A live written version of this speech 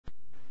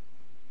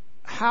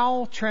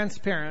How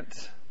transparent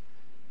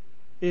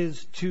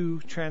is too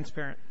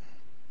transparent?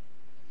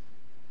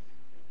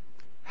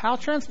 How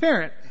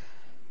transparent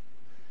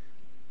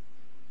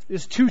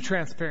is too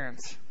transparent?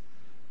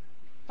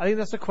 I think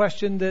that's a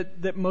question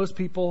that most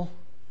people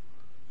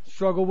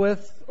struggle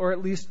with, or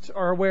at least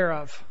are aware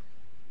of.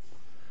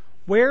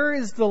 Where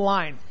is the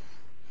line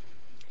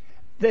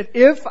that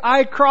if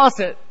I cross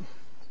it,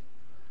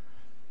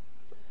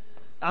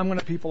 I'm going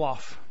to people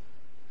off?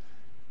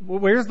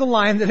 Where's the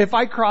line that if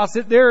I cross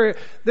it, there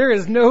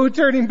is no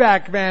turning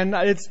back, man.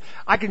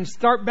 I can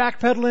start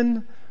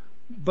backpedaling,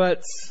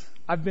 but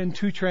I've been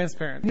too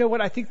transparent. You know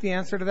what? I think the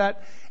answer to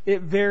that,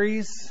 it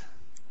varies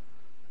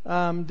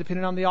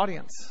depending on the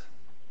audience.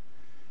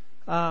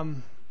 I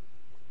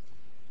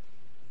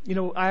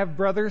have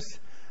brothers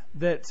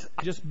that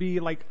just be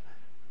like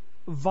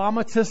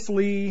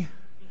vomitously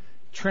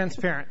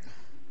transparent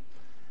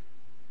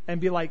and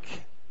be like,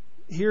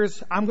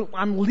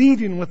 I'm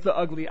leading with the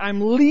ugly.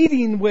 I'm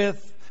leading with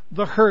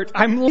the hurt.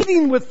 I'm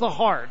leading with the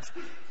hard.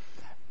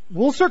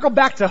 We'll circle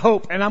back to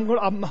hope, and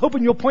I'm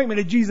hoping you'll point me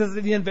to Jesus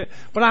at the end of it.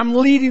 But I'm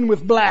leading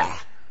with blah.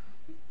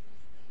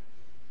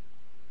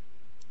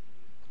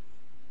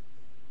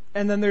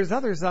 And then there's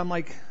others. I'm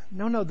like,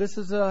 no. This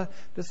is a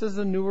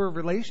newer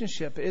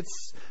relationship.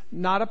 It's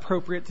not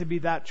appropriate to be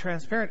that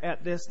transparent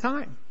at this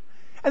time.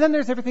 And then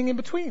there's everything in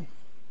between.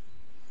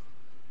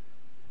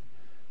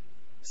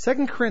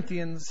 2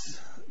 Corinthians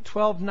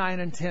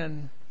 12:9 and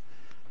 10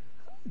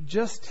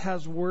 just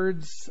has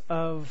words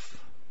of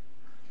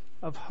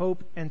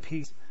hope and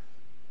peace.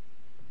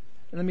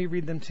 And let me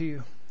read them to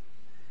you.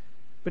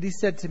 But he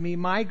said to me,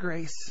 my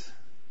grace,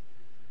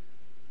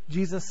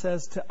 Jesus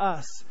says to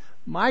us,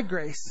 my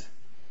grace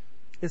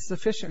is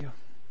sufficient for you.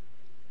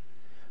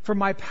 For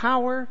my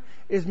power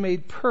is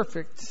made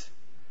perfect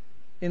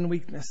in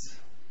weakness.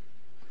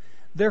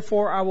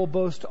 Therefore I will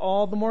boast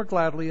all the more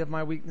gladly of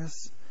my weakness,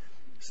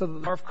 so that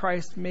the power of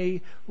Christ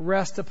may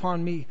rest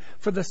upon me.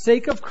 For the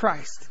sake of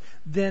Christ,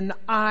 then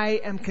I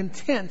am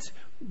content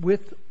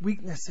with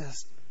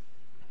weaknesses.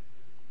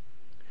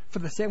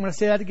 I'm going to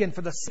say that again.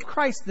 For the sake of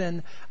Christ,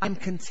 then, I'm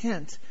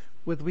content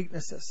with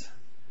weaknesses.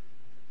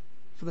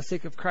 For the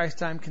sake of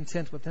Christ, I am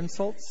content with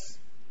insults.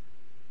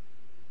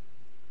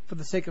 For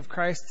the sake of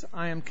Christ,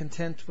 I am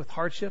content with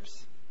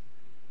hardships.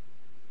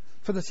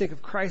 For the sake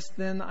of Christ,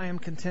 then, I am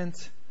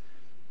content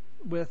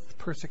with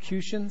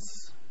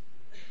persecutions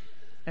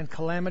and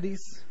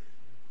calamities.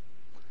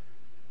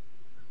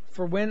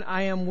 For when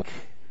I am weak,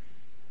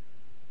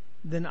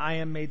 then I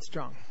am made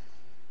strong.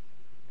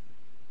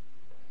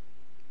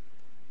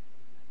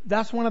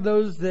 That's one of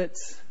those that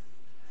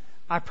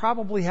I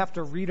probably have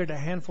to read it a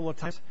handful of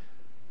times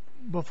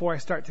before I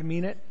start to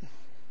mean it.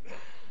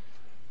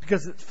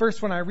 Because at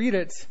first when I read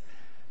it,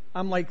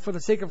 I'm like, for the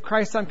sake of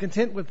Christ, I'm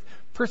content with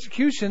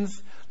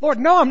persecutions. Lord,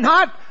 no, I'm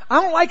not.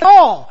 I don't like it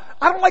all.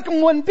 I don't like them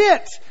one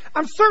bit.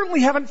 I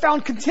certainly haven't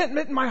found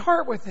contentment in my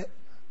heart with it.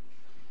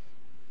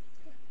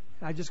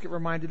 I just get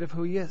reminded of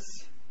who He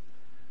is.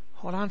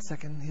 Hold on a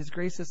second. His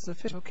grace is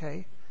sufficient.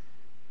 Okay.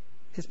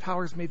 His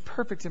power is made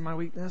perfect in my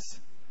weakness.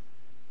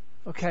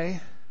 Okay.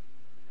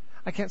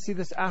 I can't see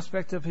this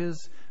aspect of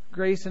His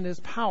grace and His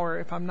power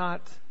if I'm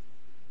not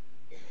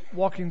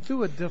walking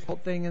through a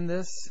difficult thing in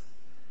this.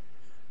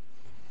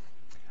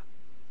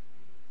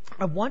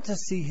 I want to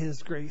see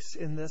His grace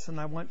in this, and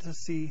I want to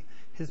see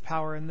His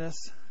power in this.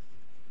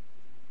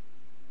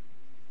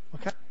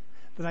 Okay?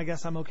 Then I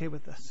guess I'm okay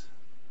with this.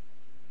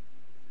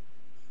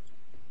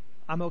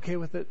 I'm okay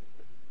with it,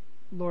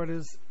 Lord,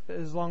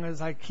 as long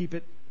as I keep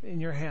it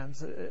in your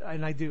hands.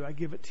 And I do. I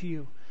give it to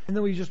you. And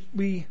then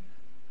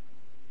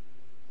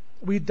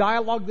we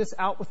dialogue this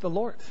out with the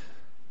Lord.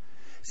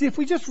 See, if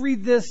we just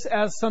read this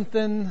as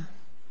something,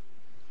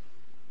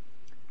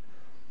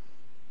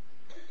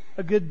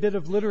 a good bit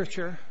of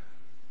literature,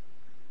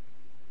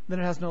 then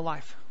it has no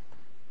life.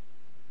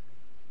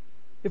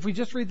 If we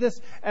just read this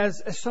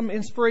as some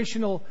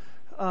inspirational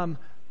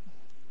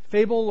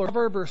fable or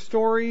proverb or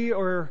story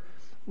or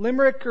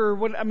limerick or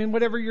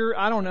whatever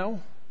I don't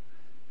know.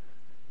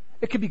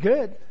 It could be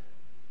good,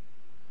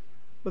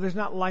 but there's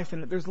not life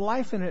in it. There's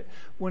life in it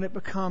when it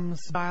becomes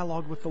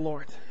dialogue with the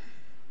Lord.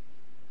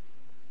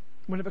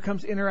 When it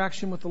becomes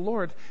interaction with the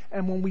Lord.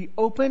 And when we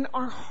open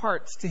our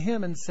hearts to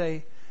Him and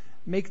say,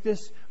 make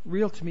this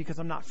real to me because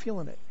I'm not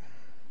feeling it.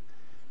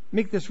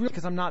 Make this real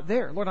because I'm not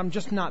there. Lord, I'm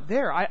just not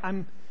there.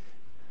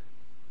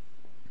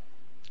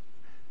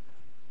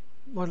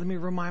 Lord, let me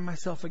remind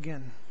myself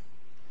again.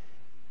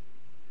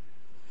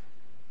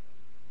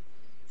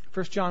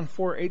 1 John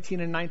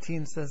 4:18 and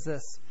 19 says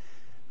this.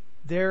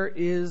 There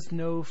is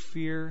no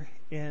fear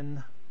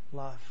in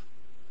love.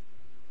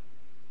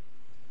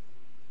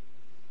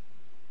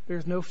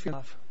 There's no fear in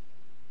love.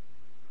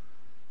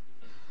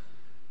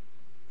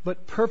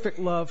 But perfect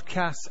love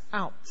casts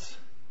out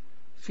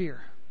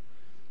fear.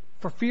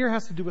 For fear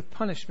has to do with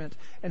punishment,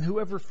 and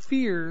whoever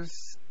fears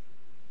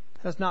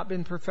has not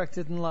been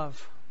perfected in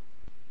love.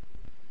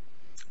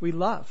 We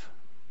love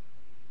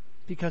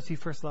because He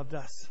first loved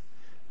us.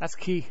 That's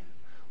key.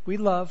 We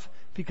love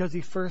because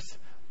He first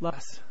loved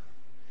us.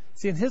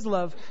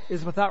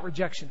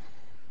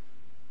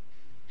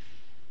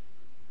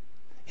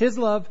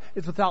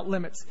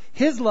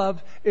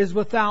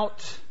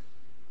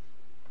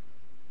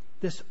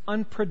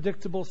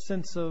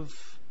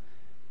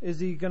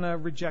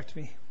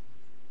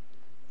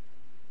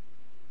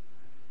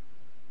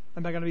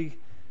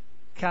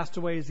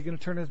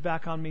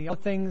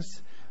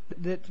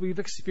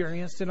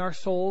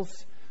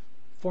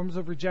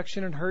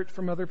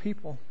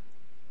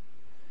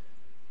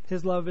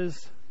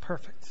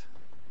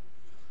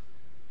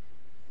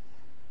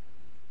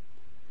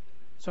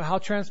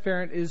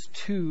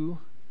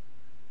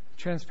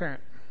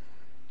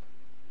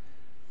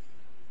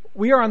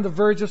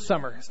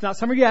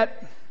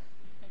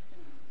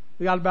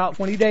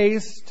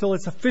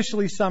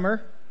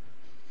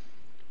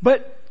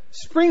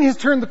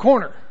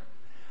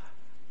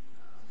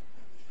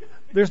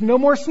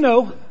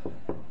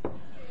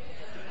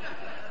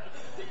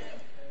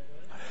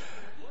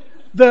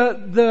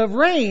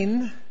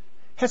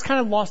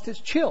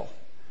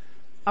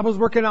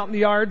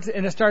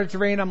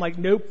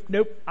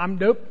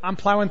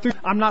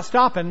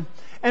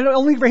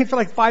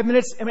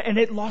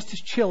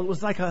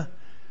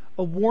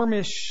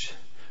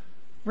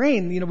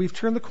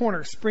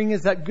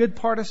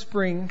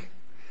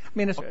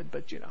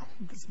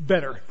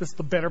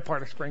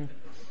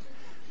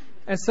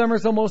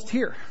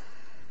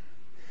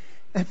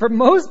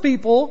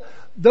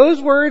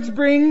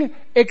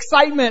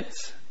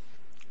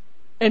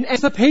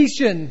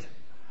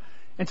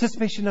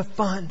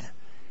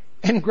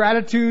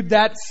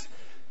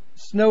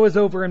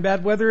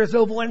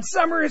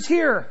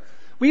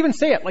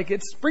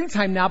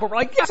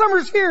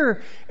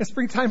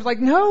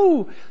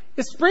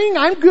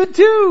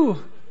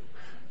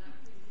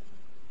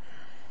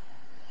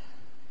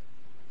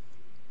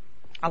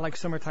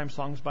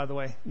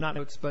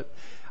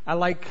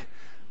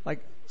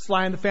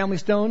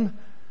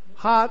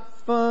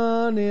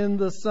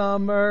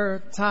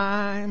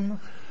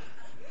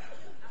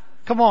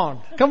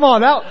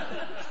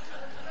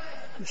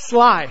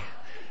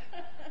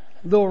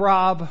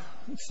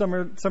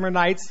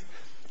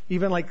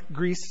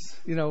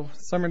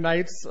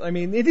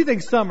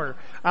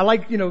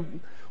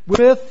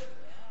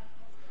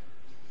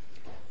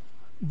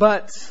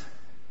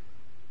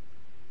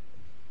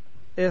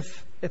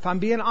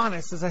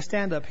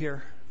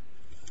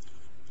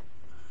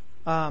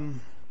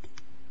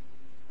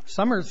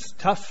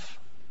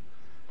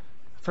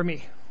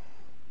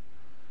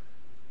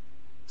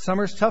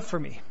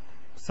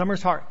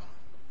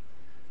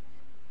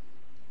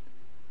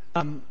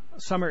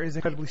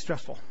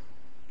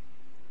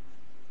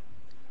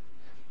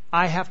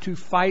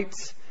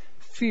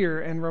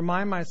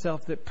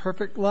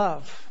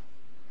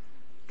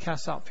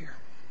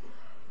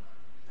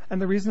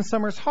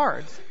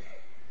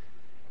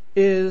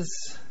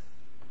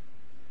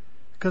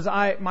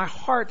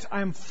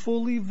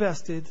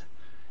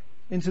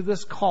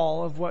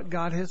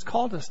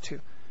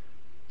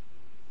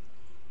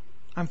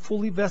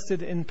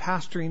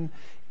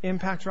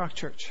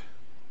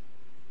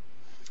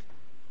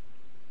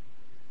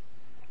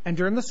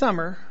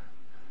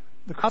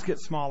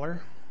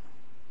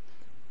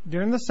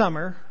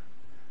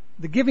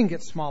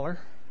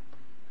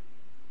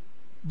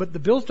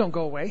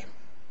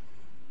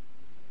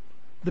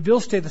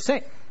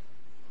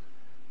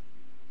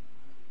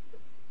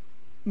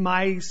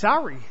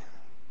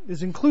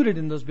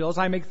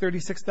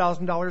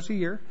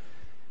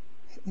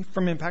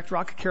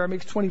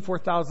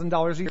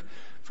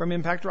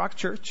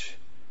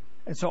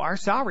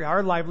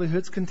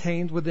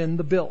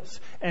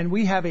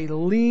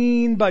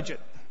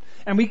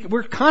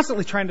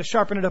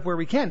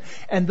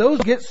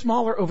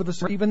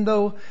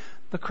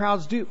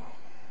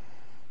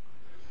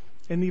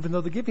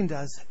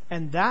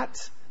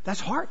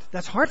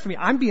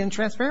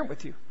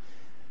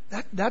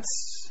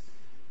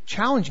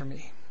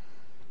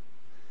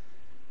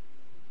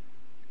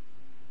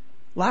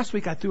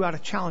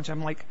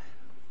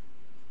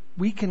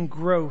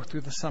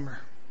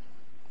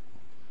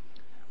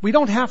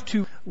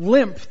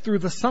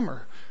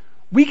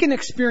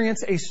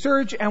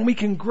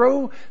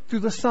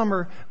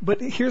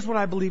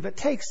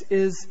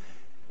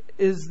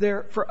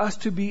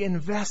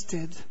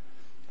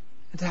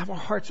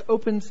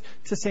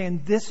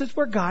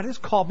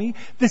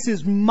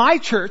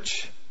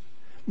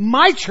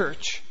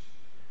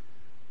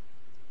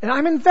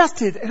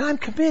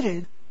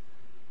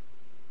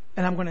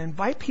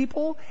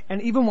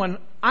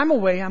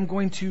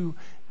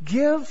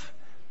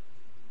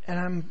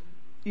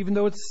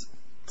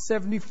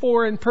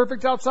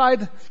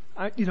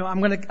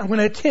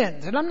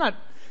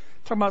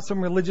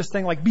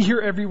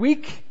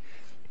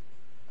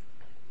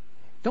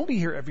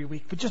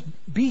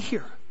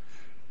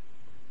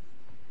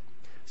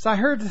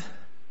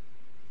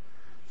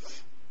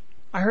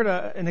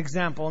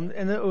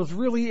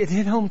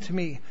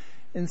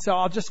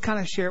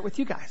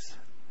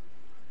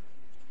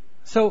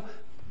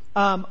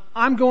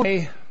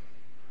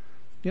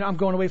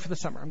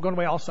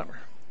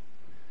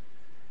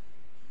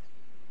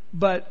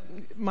 But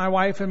my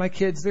wife and my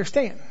kids, they're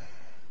staying.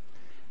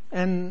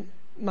 And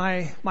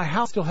my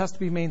house still has to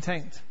be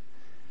maintained.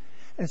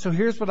 And so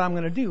here's what I'm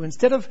going to do.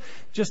 Instead of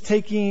just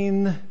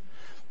taking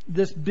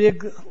this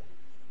big,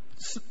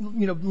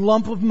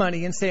 lump of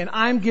money and saying,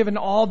 I'm giving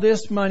all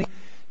this money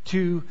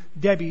to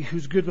Debbie,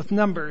 who's good with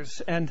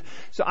numbers. And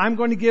so I'm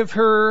going to give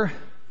her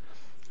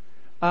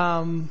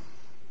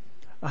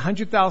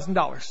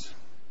 $100,000.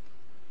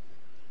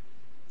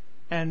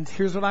 And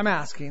here's what I'm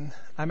asking.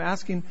 I'm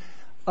asking,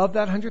 of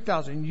that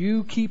 100,000,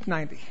 you keep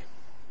 90.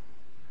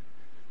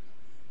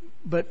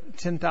 But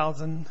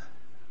 10,000,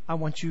 I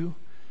want you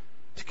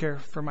to care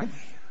for I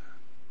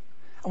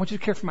want you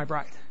to care for my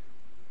bride.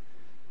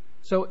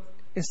 So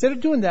instead of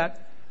doing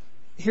that,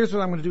 here's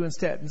what I'm going to do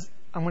instead.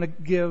 I'm going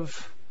to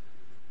give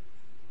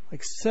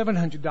like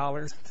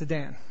 $700 to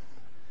Dan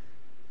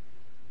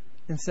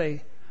and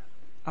say,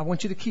 I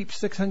want you to keep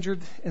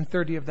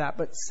 630 of that,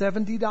 but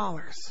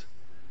 $70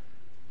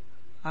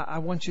 I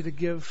want you to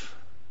give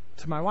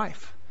to my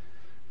wife.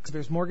 Because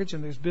there's mortgage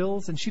and there's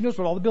bills, and she knows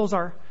what all the bills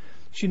are.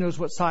 She knows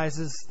what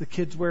sizes the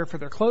kids wear for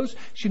their clothes.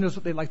 She knows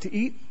what they like to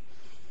eat.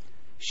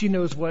 She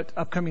knows what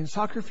upcoming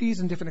soccer fees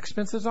and different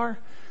expenses are.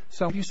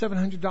 So I'll give you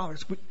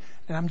 $700.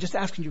 And I'm just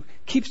asking you,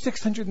 keep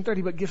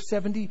 630, but give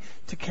 70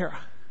 to Kara,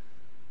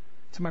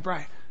 to my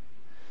bride.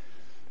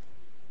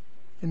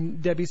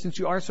 And Debbie, since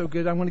you are so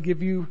good, I'm going to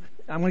give you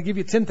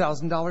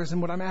 $10,000.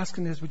 And what I'm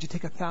asking is, would you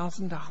take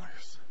 $1,000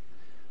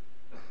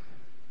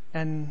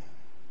 and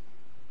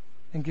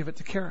give it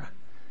to Kara,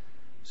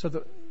 so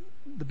that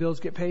the bills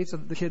get paid, so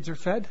that the kids are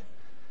fed,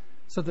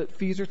 so that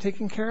fees are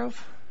taken care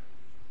of.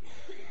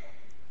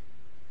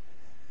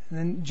 And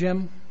then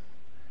Jim,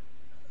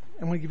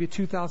 I'm going to give you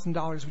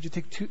 $2,000. Would you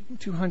take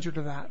 200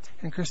 of that?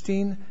 And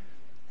Christine,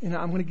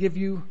 I'm going to give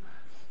you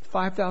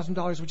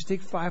 $5,000. Would you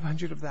take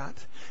 500 of that?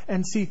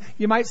 And see,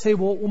 you might say,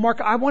 well,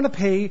 Mark, I want to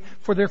pay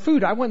for their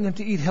food. I want them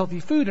to eat healthy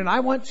food, and I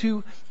want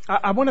to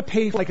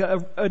pay like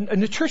a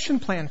nutrition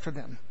plan for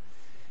them.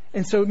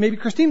 And so maybe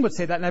Christine would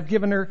say that, and I've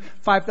given her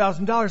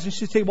 $5,000, and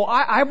she'd say, well,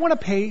 I want to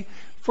pay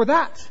for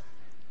that.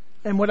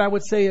 And what I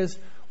would say is,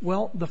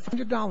 well, the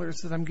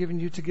 $500 that I'm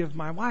giving you to give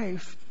my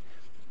wife,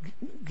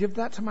 give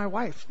that to my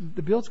wife.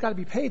 The bill's got to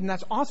be paid, and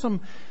that's awesome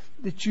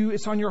that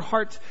it's on your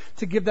heart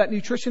to give that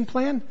nutrition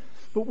plan.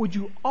 But would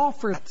you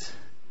offer it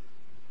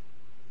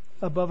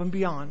above and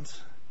beyond?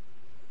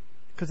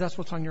 Because that's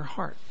what's on your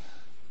heart.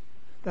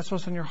 That's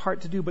what's on your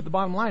heart to do. But the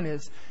bottom line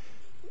is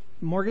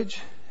mortgage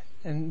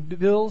and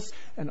bills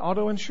and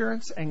auto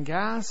insurance and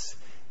gas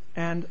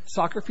and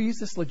soccer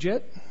fees is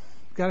legit.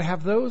 Got to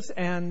have those,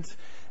 and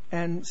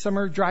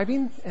summer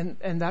driving,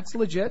 and that's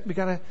legit. We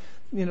got to,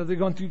 they're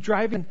going through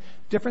driving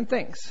different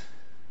things.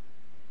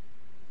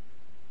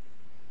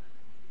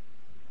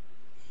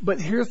 But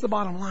here's the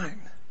bottom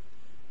line.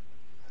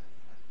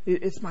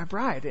 It's my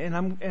bride, and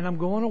I'm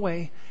going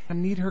away. I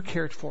need her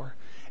cared for,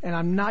 and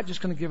I'm not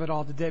just going to give it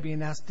all to Debbie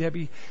and ask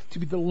Debbie to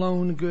be the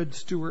lone good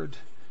steward.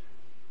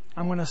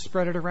 I'm going to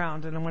spread it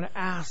around, and I'm going to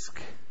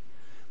ask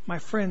my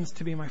friends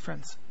to be my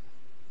friends.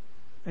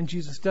 And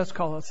Jesus does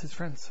call us his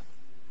friends.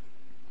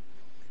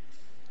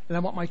 And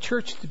I want my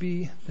church to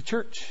be the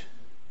church.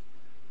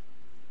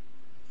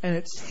 And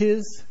it's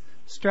his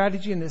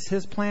strategy and it's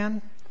his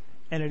plan,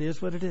 and it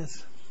is what it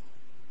is.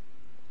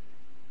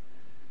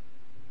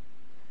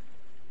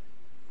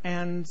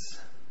 And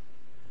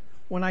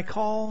when I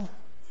call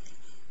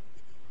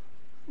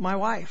my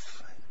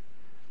wife,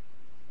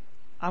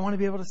 I want to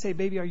be able to say,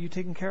 baby, are you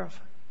taken care of?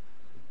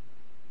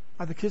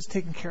 Are the kids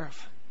taken care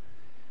of?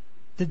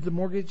 Did the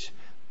mortgage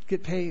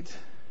get paid?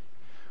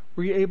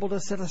 Were you able to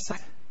set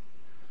aside?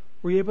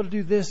 Were you able to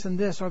do this and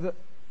this? And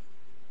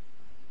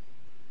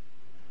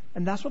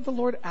that's what the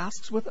Lord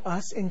asks with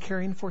us in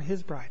caring for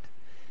his bride.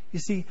 You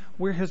see,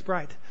 we're his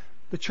bride.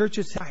 The church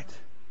is his bride.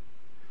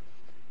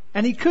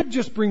 And he could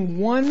just bring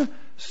one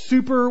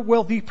super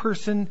wealthy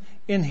person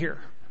in here.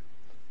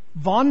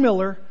 Von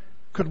Miller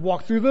could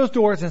walk through those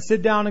doors and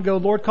sit down and go,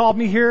 Lord called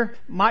me here.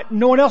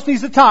 No one else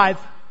needs a tithe.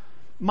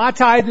 My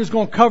tithe is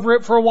going to cover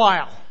it for a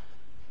while.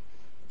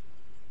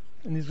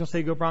 And he's going to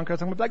say, go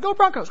Broncos. I'm going to be like, go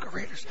Broncos, go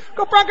Raiders,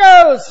 go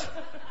Broncos.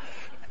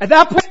 At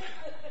that point,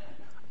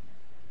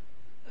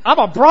 I'm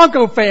a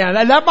Bronco fan.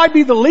 And that might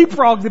be the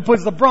leapfrog that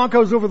puts the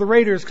Broncos over the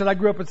Raiders, because I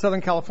grew up in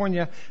Southern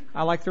California.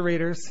 I like the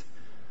Raiders.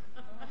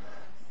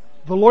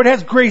 The Lord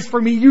has grace for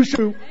me. You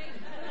should.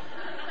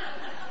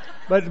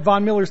 But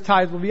Von Miller's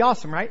tithe will be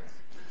awesome, right?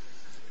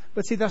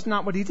 But see, that's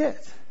not what he did.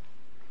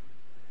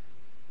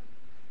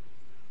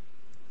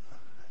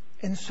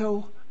 And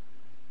so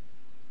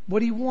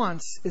what he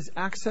wants is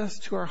access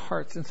to our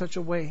hearts in such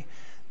a way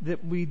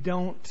that we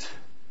don't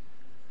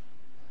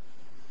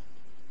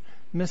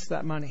miss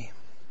that money.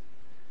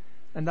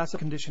 And that's the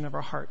condition of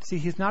our heart. See,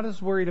 he's not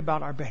as worried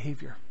about our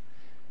behavior.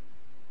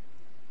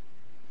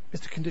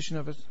 It's the condition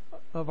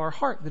of our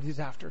heart that he's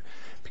after.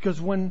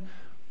 Because when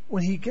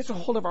he gets a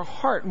hold of our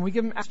heart and we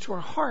give him access to our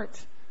heart,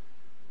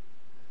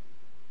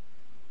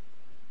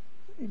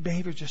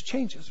 behavior just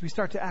changes. We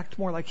start to act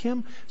more like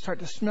him, start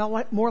to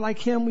smell more like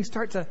him, we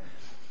start to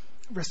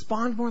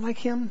respond more like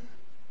him.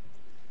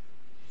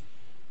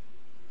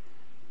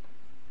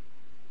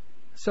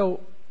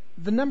 So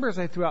the numbers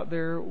I threw out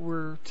there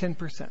were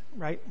 10%,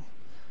 right?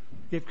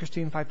 Gave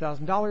Christine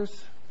 $5,000,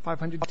 $500,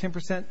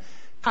 10%.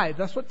 Tithe,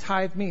 that's what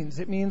tithe means.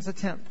 It means a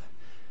tenth.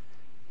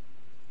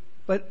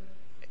 But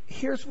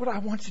here's what I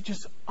want to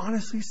just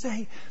honestly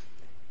say.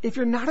 If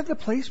you're not at the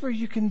place where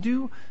you can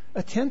do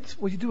a tenth,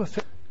 will you do a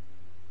fifth?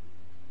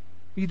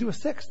 Will you do a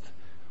sixth?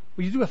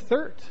 Will you do a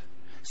third?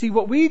 See,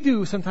 what we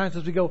do sometimes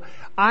is we go,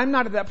 I'm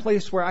not at that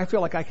place where I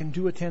feel like I can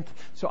do a tenth,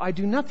 so I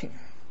do nothing.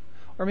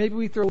 Or maybe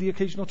we throw the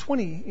occasional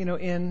 20,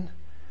 in.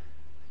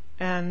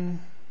 And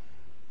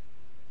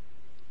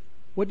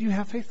what do you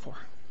have faith for?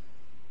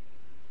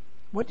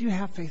 What do you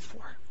have faith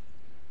for?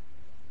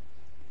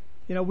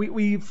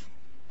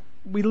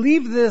 We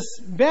leave this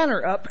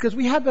banner up because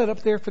we had that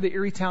up there for the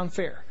Erie Town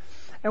Fair.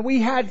 And we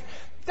had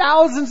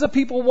thousands of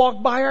people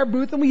walk by our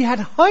booth, and we had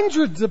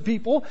hundreds of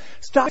people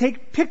stop to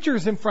take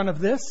pictures in front of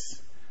this.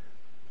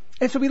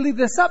 And so we leave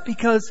this up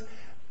because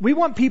we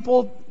want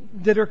people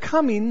that are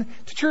coming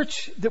to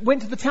church that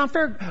went to the town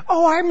fair.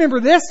 Oh, I remember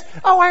this.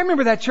 Oh, I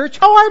remember that church.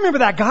 Oh, I remember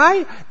that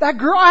guy, that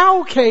girl.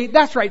 Oh, okay,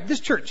 that's right, this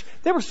church.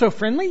 They were so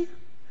friendly.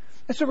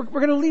 And so we're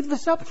going to leave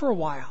this up for a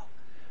while.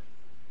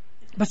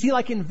 But see,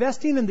 like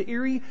investing in the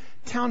Erie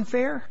Town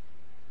Fair,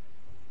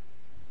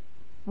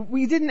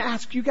 we didn't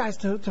ask you guys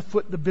to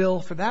foot the bill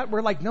for that.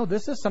 We're like, no,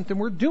 this is something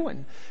we're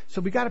doing.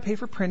 So we got to pay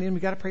for printing. We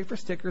got to pay for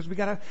stickers. We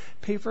got to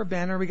pay for a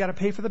banner. We got to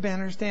pay for the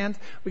banner stand.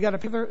 We got to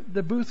pay for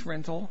the booth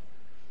rental.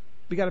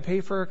 We got to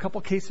pay for a couple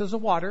cases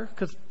of water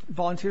because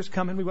volunteers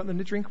come in. We want them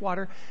to drink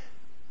water.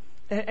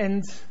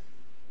 And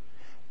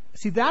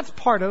see, that's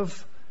part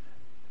of,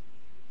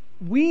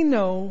 we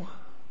know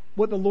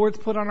what the Lord's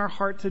put on our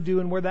heart to do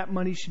and where that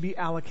money should be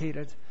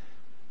allocated.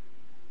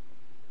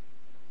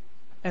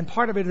 And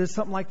part of it is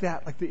something like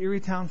that, like the Erie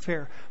Town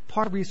Fair.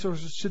 Part of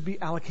resources should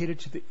be allocated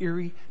to the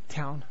Erie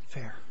Town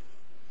Fair.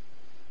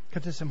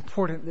 Because it's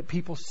important that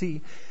people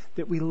see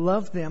that we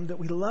love them, that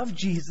we love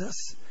Jesus,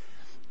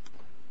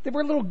 that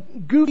we're a little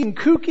goofy and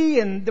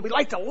kooky, and that we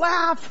like to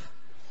laugh,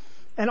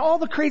 and all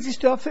the crazy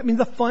stuff. I mean,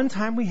 the fun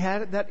time we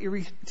had at that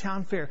Erie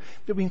Town Fair.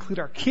 That we include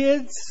our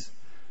kids,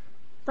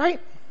 right?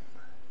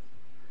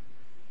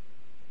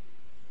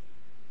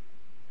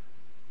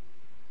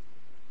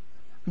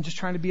 I'm just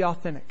trying to be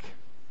authentic.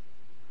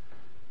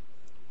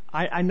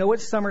 I know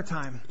it's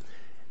summertime,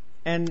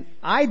 and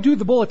I do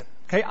the bulletin.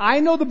 Okay, I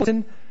know the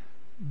bulletin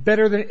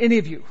better than any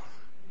of you.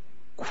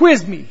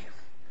 Quiz me.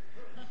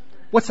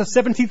 What's the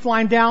 17th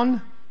line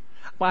down?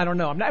 Well, I don't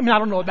know. I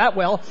don't know it that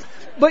well,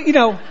 but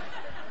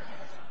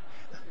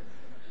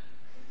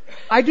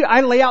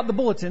I lay out the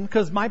bulletin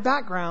because my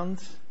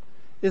background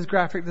is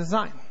graphic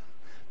design.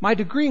 My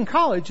degree in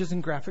college is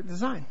in graphic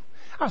design.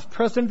 I was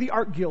president of the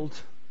Art Guild.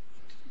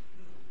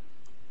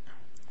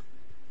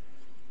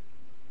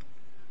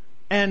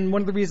 And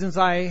one of the reasons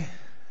I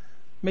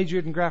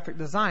majored in graphic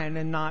design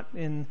and not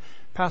in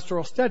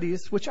pastoral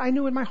studies, which I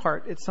knew in my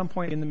heart at some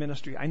point in the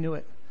ministry, I knew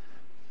it.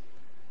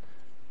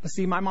 But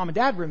see, my mom and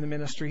dad were in the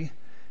ministry,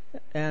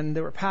 and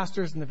they were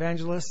pastors and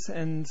evangelists,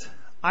 and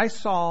I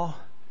saw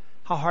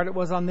how hard it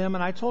was on them,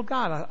 and I told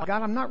God,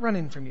 I'm not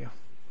running from you.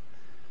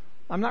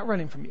 I'm not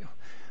running from you,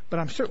 but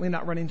I'm certainly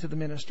not running to the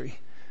ministry.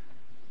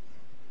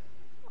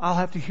 I'll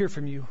have to hear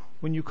from you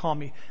when you call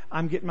me.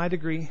 I'm getting my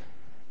degree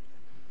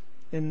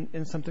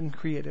in something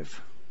creative.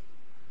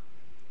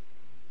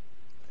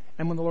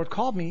 And when the Lord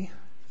called me,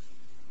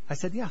 I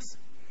said yes.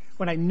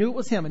 When I knew it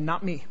was Him and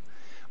not me.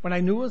 When I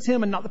knew it was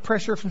Him and not the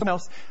pressure from someone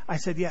else, I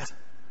said yes.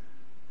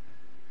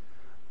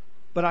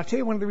 But I'll tell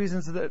you, one of the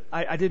reasons that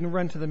I didn't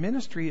run to the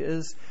ministry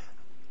is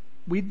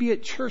we'd be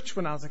at church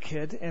when I was a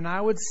kid, and I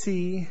would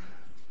see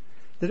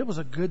that it was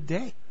a good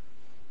day.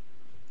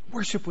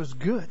 Worship was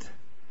good.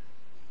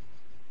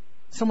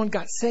 Someone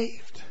got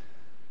saved.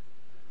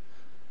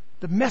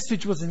 The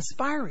message was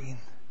inspiring.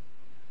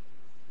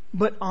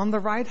 But on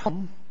the ride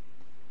home,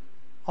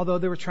 although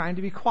they were trying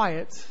to be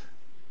quiet,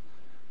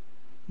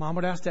 Mom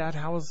would ask Dad,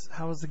 how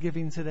was the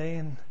giving today?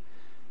 And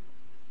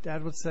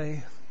Dad would say,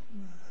 it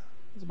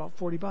was about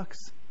 $40.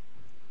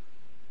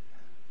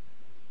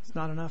 It's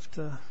not enough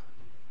to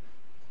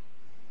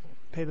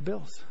pay the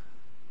bills.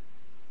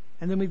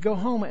 And then we'd go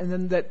home, and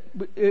then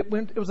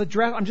it was a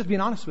dress. I'm just being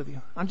honest with you.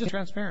 I'm just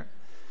transparent.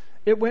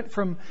 It went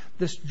from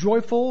this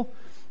joyful,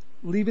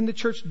 leaving the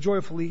church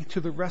joyfully,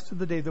 to the rest of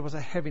the day there was a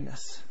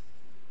heaviness.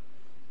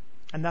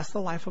 And that's the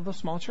life of a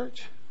small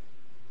church.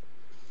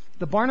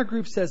 The Barna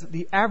Group says that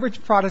the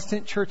average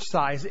Protestant church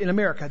size in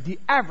America, the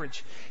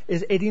average,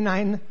 is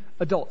 89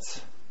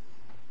 adults.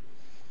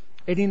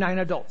 89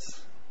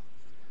 adults.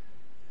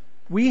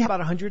 We have about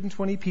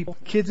 120 people,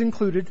 kids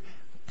included,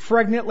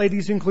 pregnant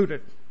ladies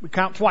included. We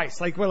count twice.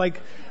 We're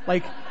like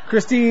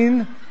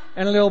Christine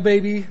and a little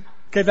baby.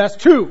 Okay, that's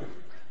 2.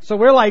 So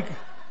we're about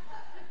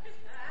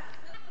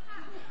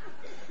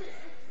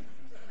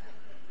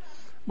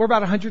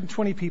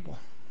 120 people.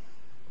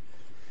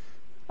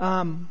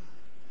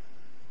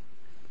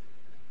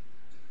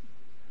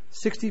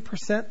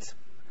 60%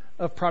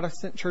 of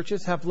Protestant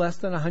churches have less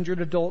than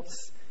 100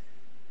 adults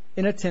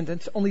in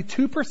attendance. Only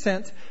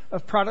 2%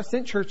 of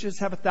Protestant churches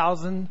have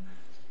 1,000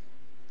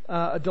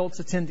 adults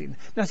attending.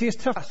 Now, see,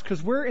 it's tough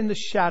because we're in the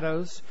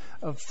shadows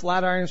of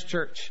Flatirons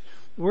Church.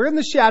 We're in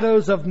the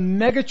shadows of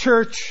mega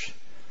church,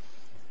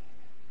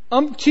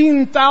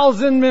 umpteen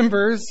thousand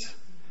members,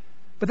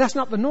 but that's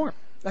not the norm.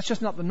 That's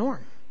just not the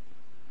norm.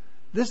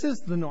 This is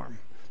the norm.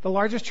 The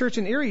largest church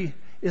in Erie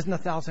isn't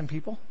 1,000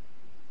 people.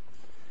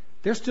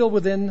 They're still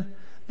within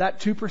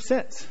that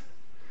 2%,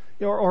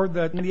 or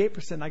the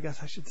 98%, I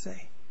guess I should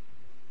say.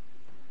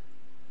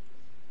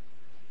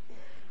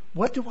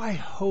 What do I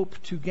hope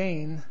to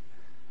gain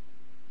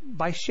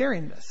by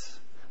sharing this?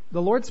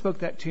 The Lord spoke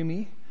that to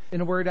me in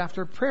a word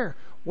after prayer.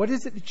 What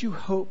is it that you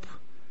hope?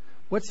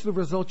 What's the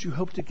result you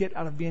hope to get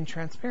out of being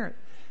transparent?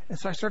 And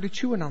so I started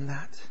chewing on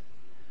that.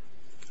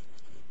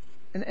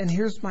 And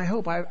here's my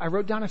hope. I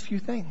wrote down a few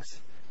things.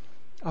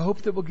 I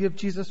hope that we'll give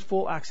Jesus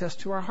full access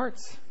to our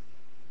hearts.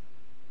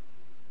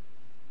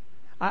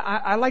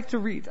 I like to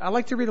read. I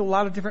like to read a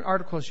lot of different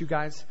articles, you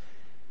guys.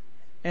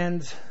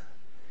 And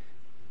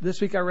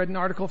this week I read an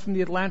article from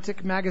the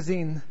Atlantic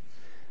magazine,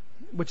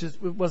 which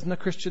wasn't a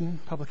Christian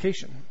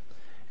publication.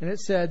 And it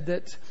said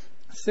that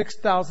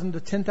 6,000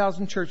 to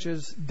 10,000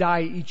 churches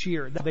die each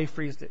year. They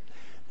phrased it.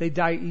 They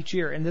die each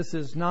year. And this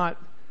is not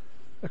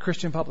a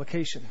Christian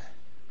publication.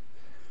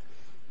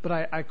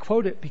 But I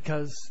quote it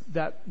because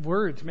that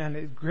word, man,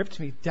 it gripped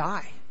me.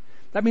 Die.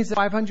 That means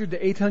 500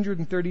 to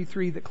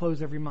 833 that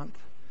close every month.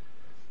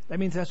 That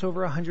means that's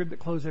over 100 that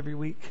close every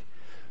week.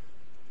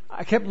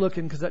 I kept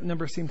looking because that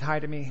number seemed high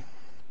to me.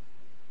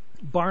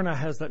 Barna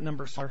has that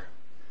number, sir.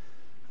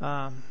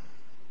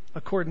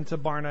 According to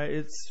Barna,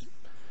 it's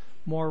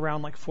more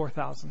around like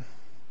 4,000,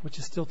 which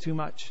is still too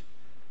much.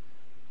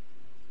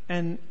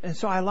 And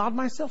so I allowed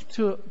myself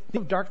to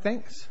think of dark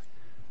things.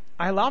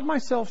 I allowed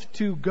myself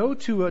to go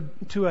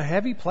to a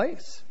heavy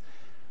place.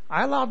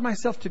 I allowed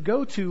myself to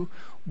go to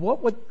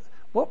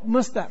what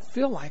must that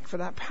feel like for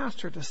that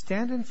pastor to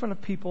stand in front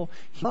of people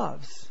he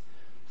loves,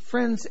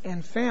 friends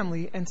and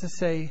family, and to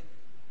say,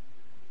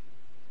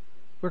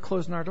 we're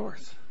closing our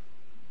doors.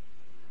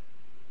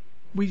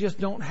 We just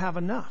don't have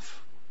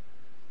enough.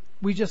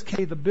 We just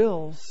pay the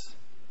bills.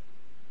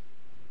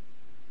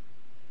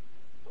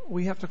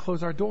 We have to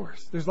close our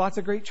doors. There's lots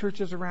of great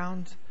churches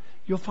around.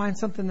 You'll find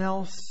something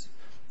else.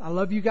 I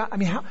love you guys. I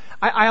mean,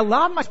 I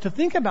allowed myself to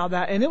think about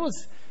that, and it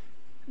was,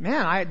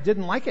 man, I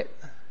didn't like it.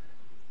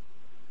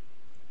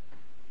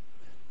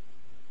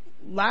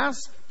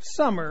 Last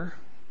summer,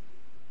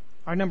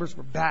 our numbers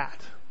were bad.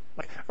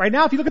 Like right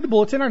now, if you look at the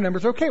bulletin, our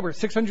numbers are okay. We're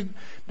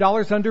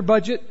 $600 under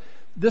budget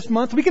this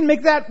month. We can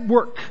make that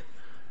work.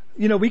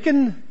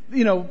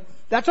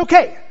 That's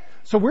okay.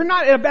 So we're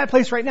not in a bad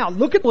place right now.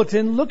 Look at the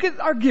bulletin. Look at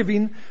our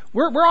giving.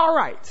 We're all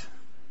right.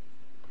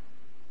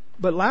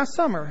 But last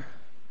summer,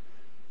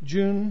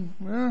 June,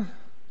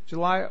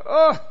 July,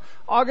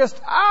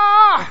 August,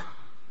 and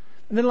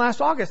then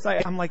last August,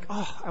 I'm like,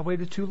 I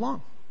waited too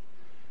long.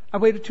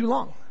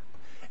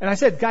 And I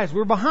said, guys,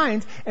 we're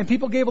behind, and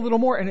people gave a little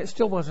more, and it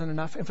still wasn't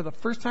enough. And for the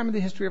first time in the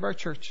history of our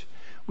church,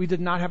 we did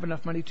not have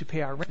enough money to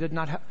pay our rent. Did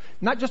not have,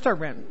 not just our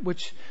rent,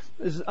 which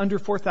is under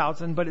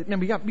 $4,000, but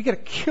we get a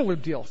killer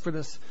deal for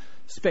this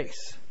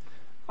space.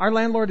 Our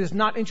landlord is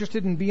not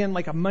interested in being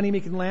like a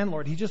money-making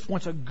landlord. He just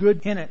wants a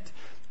good tenant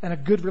and a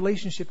good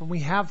relationship, and we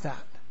have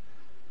that.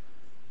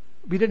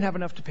 We didn't have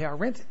enough to pay our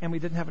rent, and we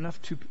didn't have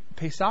enough to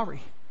pay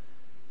salary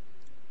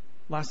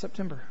last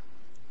September.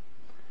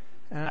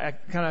 And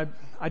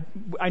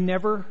I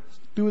never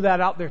threw that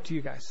out there to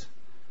you guys.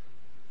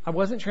 I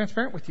wasn't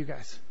transparent with you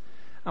guys.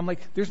 I'm like,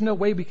 there's no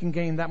way we can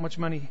gain that much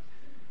money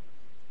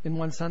in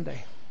one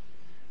Sunday.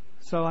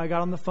 So I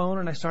got on the phone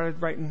and I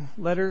started writing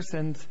letters,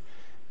 and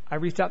I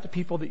reached out to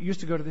people that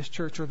used to go to this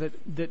church or that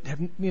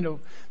have,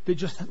 that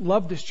just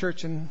love this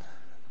church, and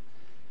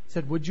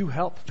said, would you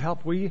help?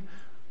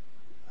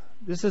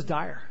 This is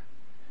dire.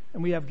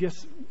 And we have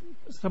gifts.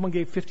 Someone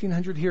gave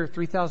 $1,500 here,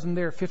 $3,000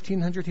 there,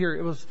 $1,500 here.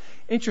 It was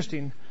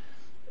interesting.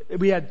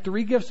 We had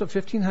 3 gifts of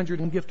 $1,500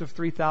 and a gift of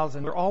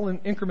 $3,000. They're all in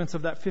increments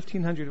of that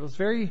 $1,500. It was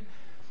very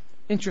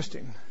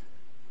interesting.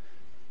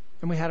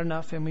 And we had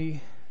enough,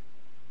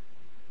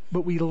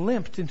 but we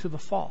limped into the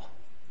fall.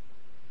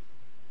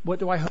 What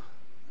do I hope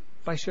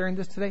by sharing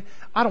this today?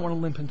 I don't want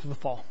to limp into the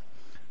fall.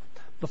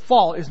 The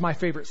fall is my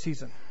favorite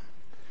season.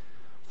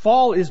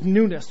 Fall is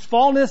newness.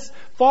 Fall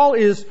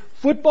is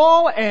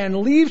football and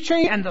leaves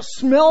change, and the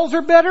smells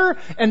are better,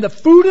 and the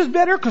food is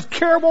better because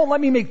Kara won't let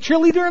me make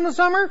chili during the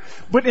summer.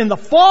 But in the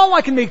fall,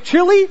 I can make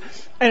chili,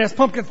 and it's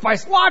pumpkin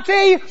spice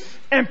latte,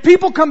 and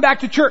people come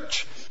back to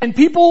church, and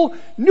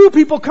new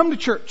people come to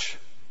church.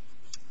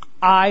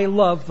 I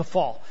love the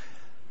fall.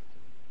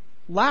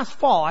 Last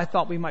fall, I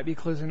thought we might be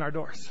closing our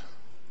doors.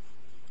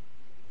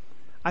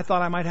 I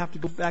thought I might have to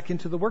go back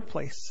into the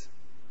workplace.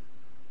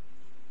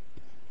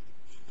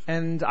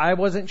 And I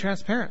wasn't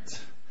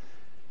transparent.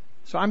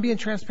 So I'm being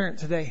transparent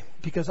today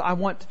because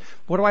what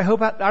do I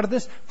hope out of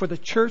this? For the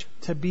church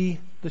to be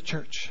the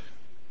church.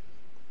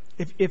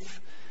 If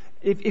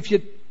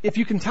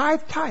you can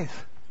tithe.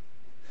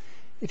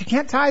 If you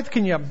can't tithe,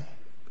 can you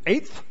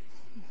eighth?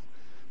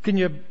 Can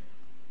you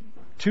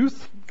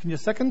tooth? Can you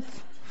second?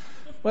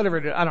 whatever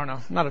it is. I don't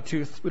know. Not a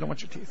tooth. We don't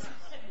want your teeth.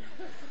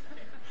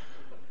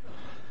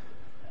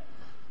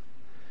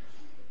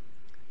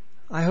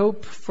 I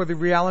hope for the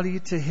reality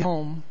to hit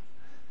home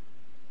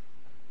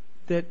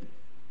that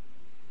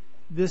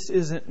this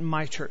isn't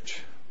my church.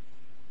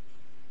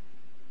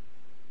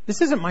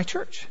 This isn't my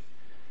church.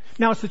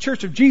 Now, it's the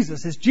church of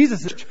Jesus. It's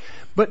Jesus' church.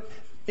 But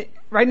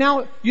right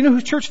now, you know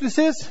whose church this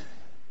is?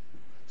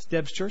 It's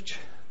Deb's church.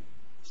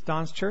 It's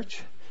Don's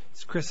church.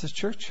 It's Chris's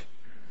church.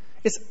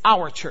 It's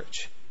our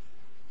church.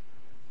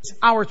 It's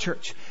our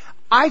church.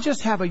 I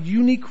just have a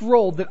unique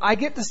role that I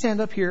get to stand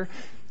up here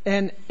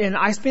and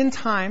I spend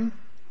time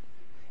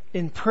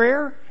in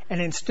prayer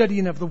and in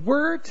studying of the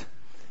Word.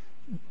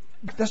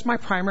 That's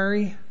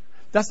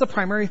the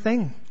primary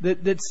thing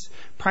that's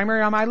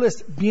primary on my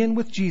list, being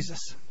with Jesus.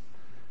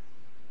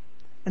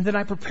 And then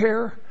I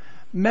prepare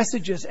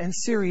messages and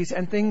series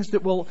and things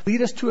that will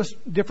lead us to a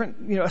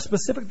different, a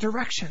specific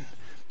direction,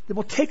 that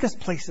will take us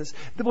places,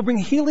 that will bring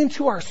healing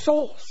to our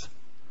souls.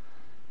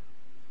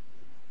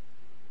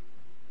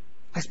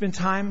 I spend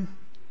time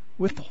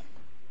with people.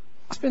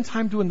 I spend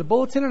time doing the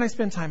bulletin, and I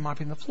spend time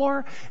mopping the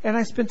floor, and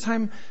I spend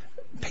time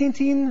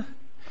painting,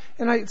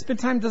 and I spend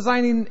time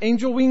designing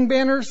angel wing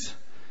banners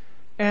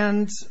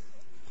and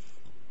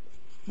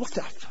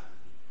stuff.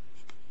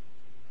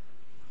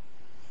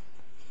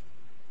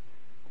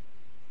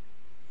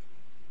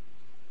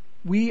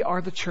 We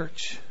are the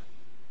church,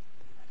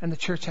 and the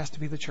church has to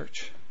be the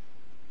church.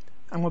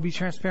 I'm going to be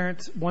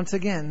transparent once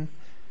again.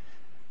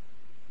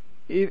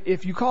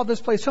 If you call this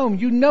place home,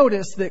 you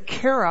notice that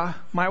Kara,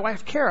 my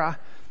wife Kara,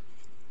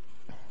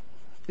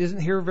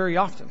 isn't here very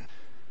often.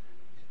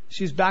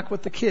 She's back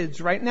with the kids.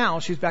 Right now,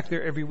 she's back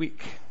there every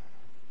week.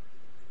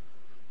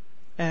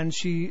 And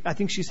I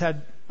think she's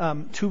had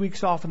 2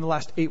 weeks off in the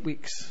last 8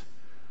 weeks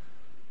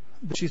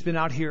that she's been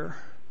out here.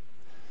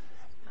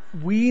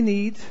 We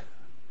need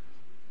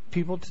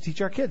people to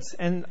teach our kids.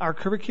 And our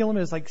curriculum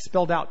is like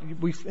spelled out.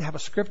 We have a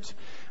script.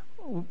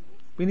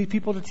 We need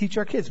people to teach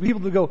our kids. We need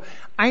people to go,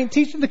 I ain't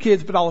teaching the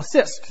kids, but I'll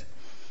assist.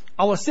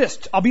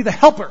 I'll be the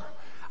helper.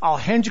 I'll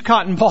hand you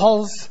cotton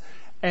balls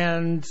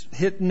and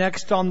hit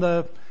next on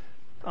the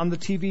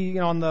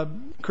TV, on the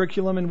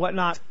curriculum and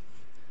whatnot.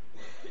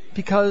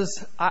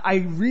 Because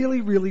I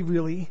really, really,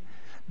 really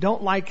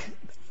don't like,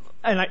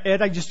 and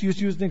Ed, I just used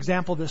you as an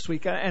example this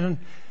week, and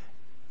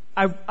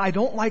I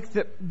don't like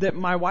that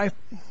my wife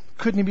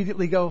couldn't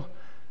immediately go,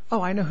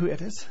 oh, I know who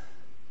it is.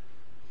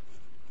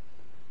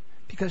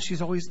 Because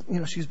she's always,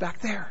 she's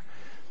back there.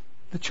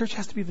 The church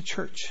has to be the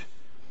church.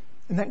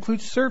 And that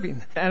includes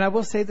serving. And I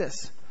will say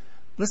this.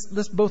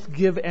 Let's both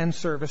give and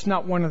serve. It's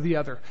not one or the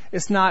other.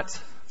 It's not,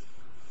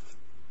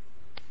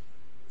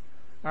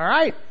 all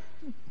right,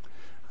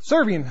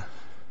 serving.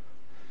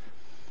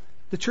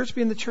 The church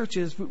being the church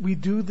is we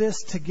do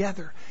this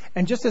together.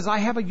 And just as I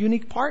have a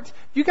unique part,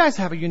 you guys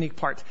have a unique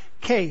part.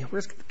 Kay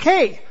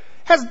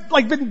has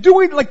been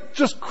doing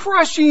just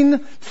crushing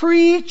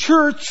free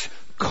church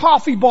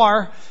coffee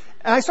bar.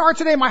 And I saw her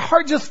today, my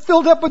heart just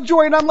filled up with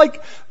joy. And I'm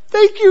like,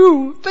 thank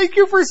you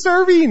for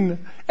serving.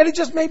 And it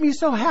just made me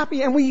so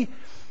happy. And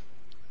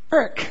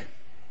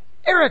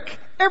Eric,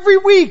 every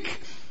week,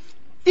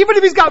 even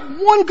if he's got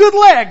one good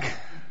leg,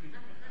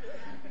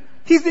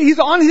 he's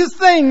on his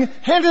thing,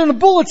 handing a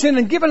bulletin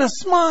and giving a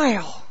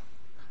smile.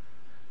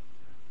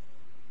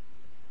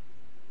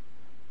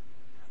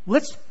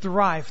 Let's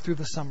thrive through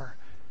the summer.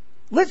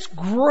 Let's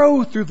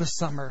grow through the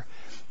summer.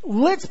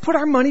 Let's put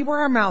our money where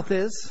our mouth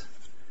is.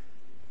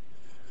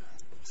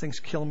 This thing's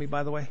killing me,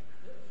 by the way.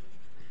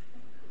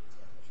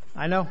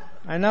 I know.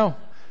 I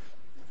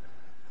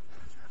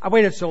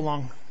waited so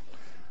long.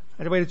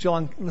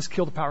 Let's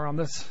kill the power on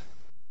this.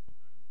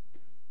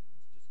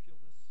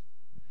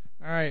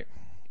 All right.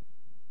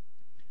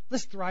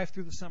 Let's thrive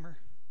through the summer.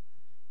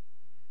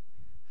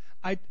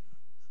 I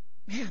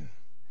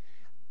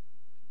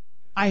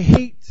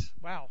hate,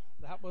 wow,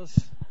 that was,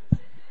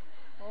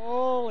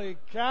 holy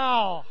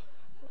cow.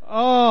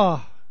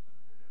 Oh,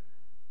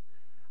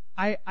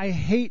 I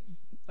hate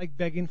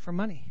begging for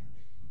money.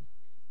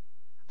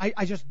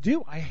 I just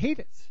do. I hate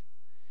it.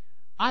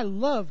 I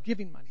love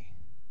giving money.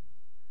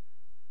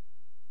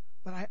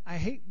 But I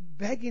hate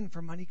begging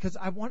for money because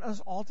I want us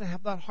all to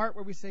have that heart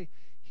where we say,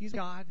 He's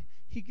God.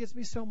 He gives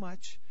me so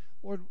much.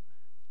 Lord,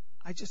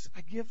 I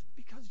give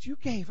because you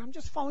gave. I'm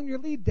just following your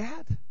lead,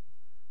 Dad.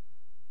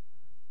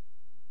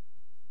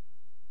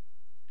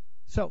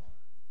 So,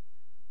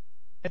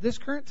 at this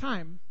current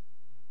time,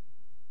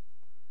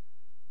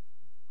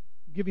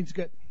 giving's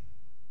good.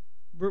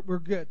 We're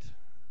good.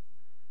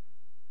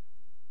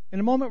 In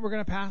a moment, we're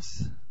going to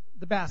pass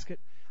the basket.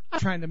 I'm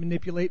trying to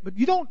manipulate, but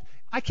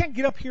I can't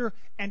get up here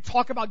and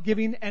talk about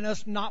giving and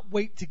us not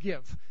wait to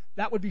give.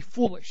 That would be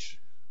foolish.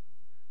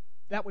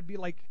 That would be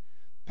like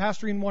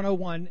pastoring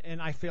 101,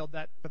 and I failed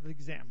that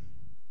exam.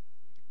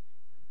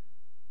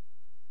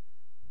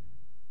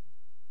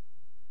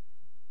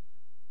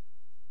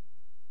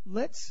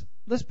 Let's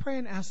pray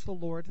and ask the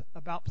Lord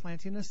about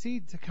planting a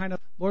seed to kind of,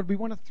 Lord, we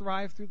want to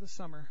thrive through the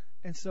summer.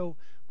 And so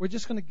we're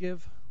just going to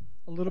give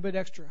a little bit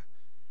extra.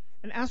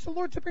 and ask the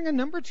Lord to bring a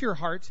number to your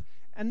heart.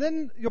 And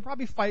then you'll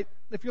probably fight.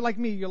 If you're like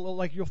me,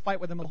 you'll fight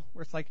with him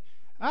where it's like,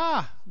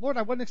 Lord,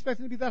 I wasn't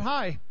expecting to be that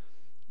high.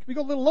 Can we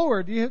go a little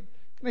lower? Can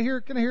I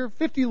hear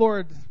 50,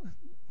 Lord?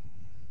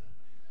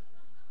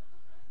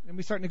 And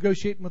we start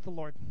negotiating with the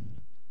Lord.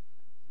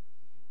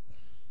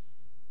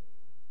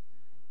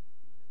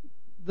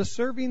 The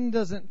serving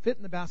doesn't fit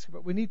in the basket,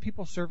 but we need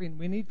people serving.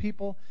 We need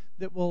people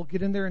that will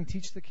get in there and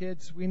teach the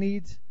kids. We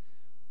need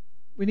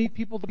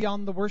people to be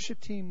on the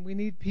worship team. We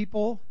need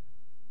people.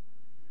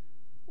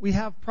 We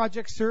have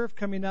Project Serve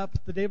coming up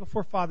the day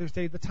before Father's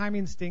Day. The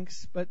timing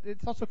stinks, but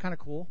it's also kind of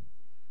cool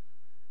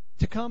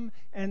to come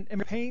and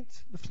paint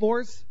the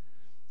floors.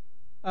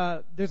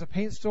 There's a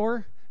paint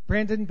store.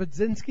 Brandon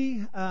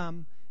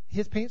Budzinski,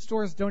 his paint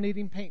store is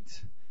donating paint.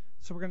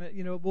 So we're going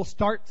to, we'll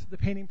start the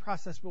painting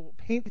process. We'll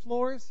paint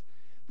floors.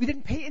 We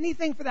didn't pay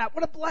anything for that.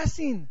 What a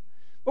blessing.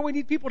 But we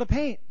need people to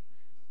paint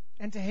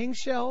and to hang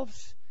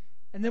shelves.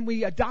 And then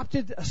we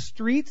adopted a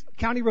street,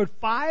 County Road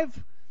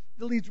 5,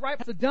 that leads right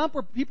past the dump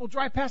where people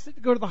drive past it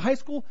to go to the high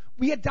school.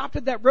 We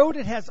adopted that road.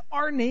 It has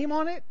our name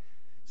on it.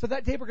 So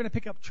that day we're going to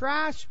pick up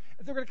trash.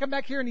 If they're going to come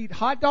back here and eat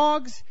hot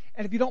dogs.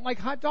 And if you don't like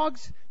hot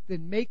dogs,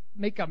 then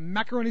make a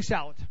macaroni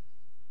salad.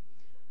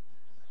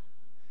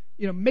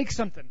 Make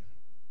something.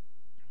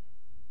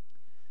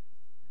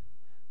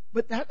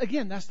 But that,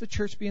 again, that's the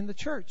church being the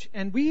church.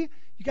 And you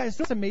guys,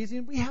 it's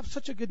amazing. We have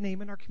such a good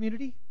name in our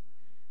community.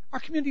 Our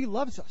community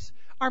loves us.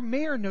 Our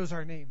mayor knows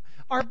our name.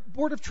 Our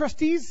board of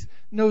trustees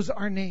knows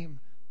our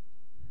name.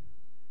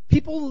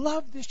 People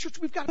love this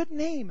church. We've got a good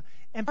name.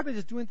 And part of it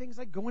is doing things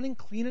like going and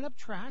cleaning up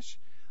trash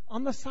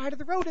on the side of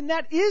the road. And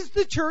that is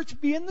the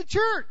church being the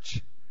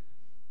church.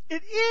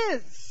 It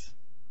is.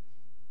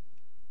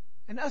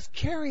 And us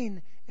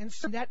caring and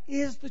serving, that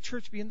is the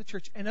church being the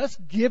church. And us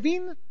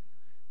giving,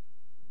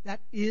 that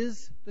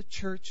is the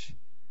church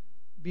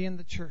being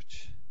the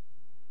church.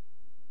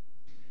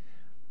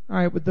 All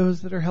right, with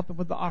those that are helping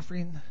with the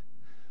offering,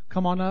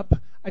 come on up.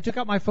 I took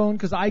out my phone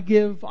because I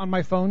give on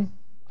my phone.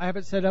 I have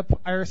it set up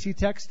IRC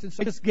text, and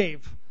so I just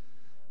gave.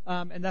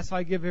 And that's how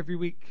I give every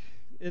week.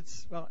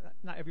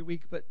 Not every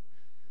week, but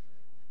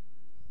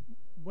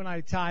when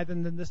I tithe,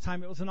 and then this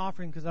time it was an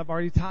offering because I've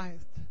already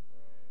tithed.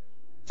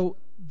 So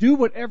do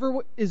whatever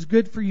is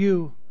good for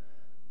you.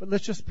 But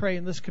let's just pray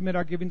and let's commit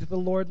our giving to the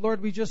Lord.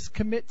 Lord, we just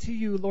commit to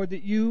you, Lord,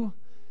 that you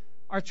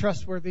are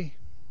trustworthy.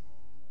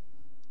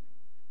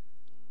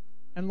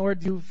 And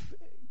Lord, you've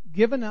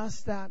given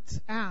us that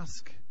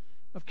ask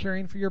of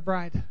caring for your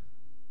bride,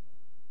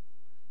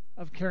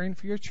 of caring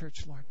for your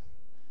church, Lord,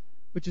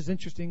 which is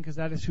interesting because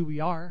that is who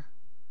we are.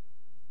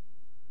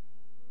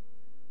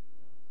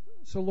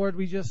 So, Lord,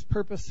 we just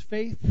purpose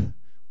faith.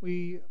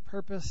 We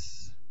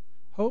purpose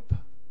hope.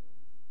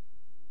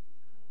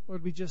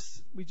 Lord, we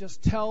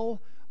just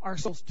tell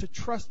ourselves to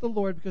trust the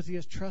Lord because he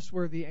is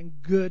trustworthy and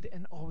good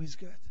and always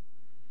good.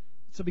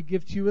 So we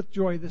give to you with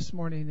joy this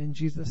morning in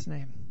Jesus'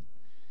 name.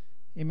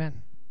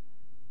 Amen.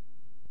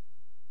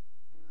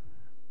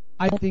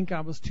 I don't think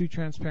I was too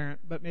transparent,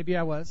 but maybe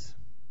I was.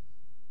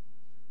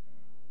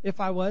 If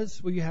I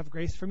was, will you have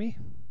grace for me?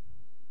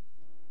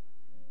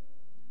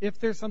 If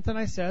there's something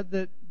I said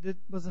that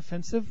was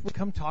offensive,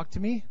 come talk to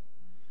me.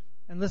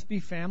 And let's be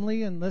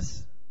family and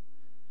let's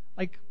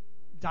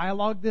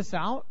dialogue this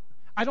out.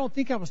 I don't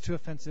think I was too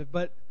offensive,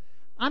 but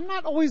I'm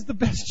not always the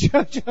best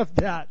judge of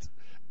that.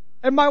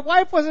 And my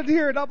wife wasn't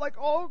here, and I'm like,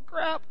 oh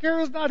crap,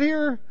 Kara's not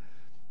here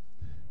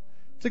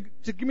to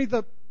give me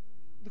the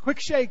quick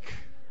shake.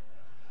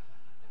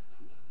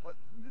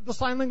 The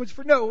sign language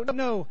for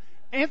no.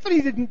 Anthony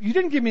you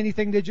didn't give me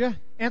anything, did you?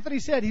 Anthony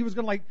said he was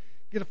going to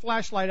get a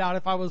flashlight out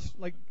if I was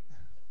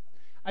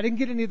I didn't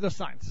get any of those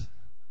signs.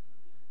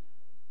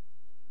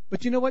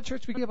 But you know what,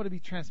 church? We got to be able to be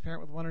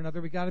transparent with one another.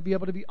 We got to be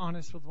able to be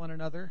honest with one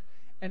another.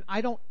 And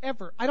I don't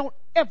ever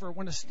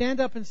want to stand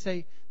up and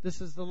say, this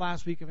is the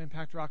last week of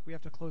Impact Rock. We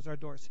have to close our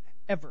doors.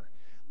 Ever.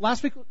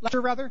 Last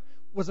year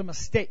was a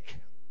mistake.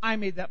 I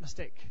made that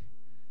mistake.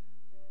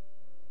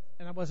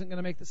 And I wasn't going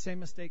to make the same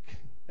mistake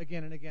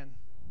again and again.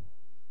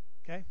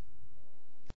 Okay?